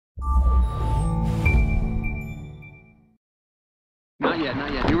yet,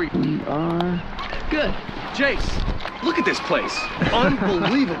 not yet. Here we are good. Jace, look at this place.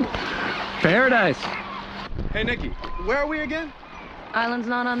 Unbelievable. paradise. Hey, Nikki, where are we again? Island's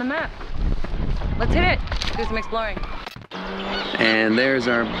not on the map. Let's hit it. Do some exploring. And there's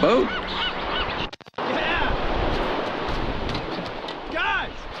our boat. Yeah!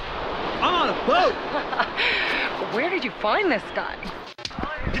 Guys! I'm on a boat! Where did you find this guy?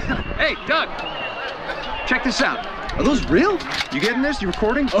 Hey, Doug! Check this out. Are those real? You getting this? You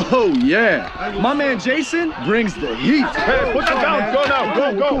recording? Oh, yeah. My man Jason brings the heat. Hey, put that down. Go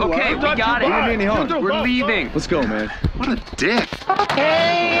now. Go. Okay, we got it. We're leaving. Let's go, man. What a dick.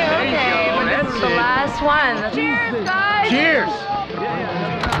 Okay, but this is the last one. Cheers, guys! Cheers!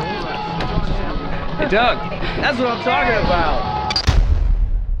 Hey, Doug, that's what I'm talking about.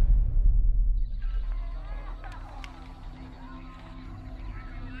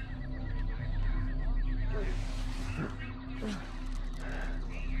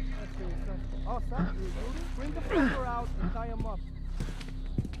 Bring the fucker out and tie him up.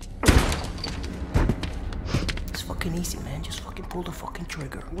 It's fucking easy, man. Just fucking pull the fucking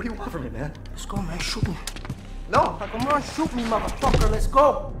trigger. What do you want from me, man? Let's go, man. Shoot me. No, come on, shoot me, motherfucker. Let's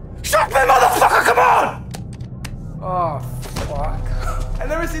go. Shoot me, motherfucker! Come on! Oh, fuck. I've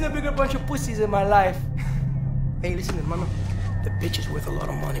never seen a bigger bunch of pussies in my life. Hey, listen, hermano. The bitch is worth a lot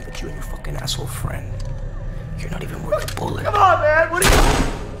of money, but you and your fucking asshole friend, you're not even worth a bullet. Come on, man. What are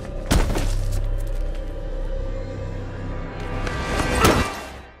you...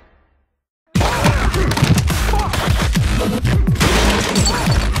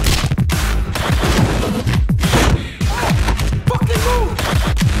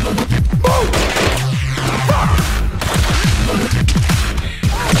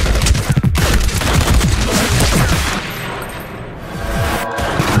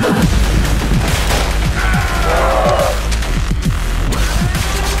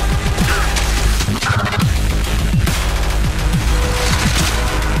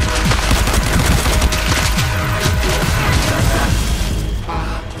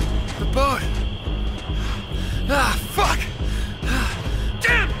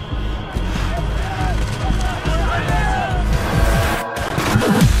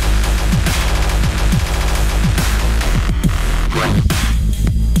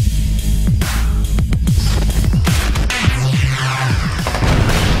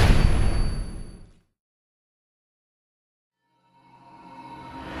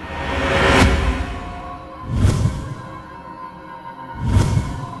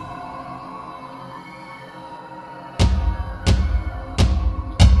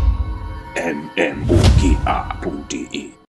 MMOGA.de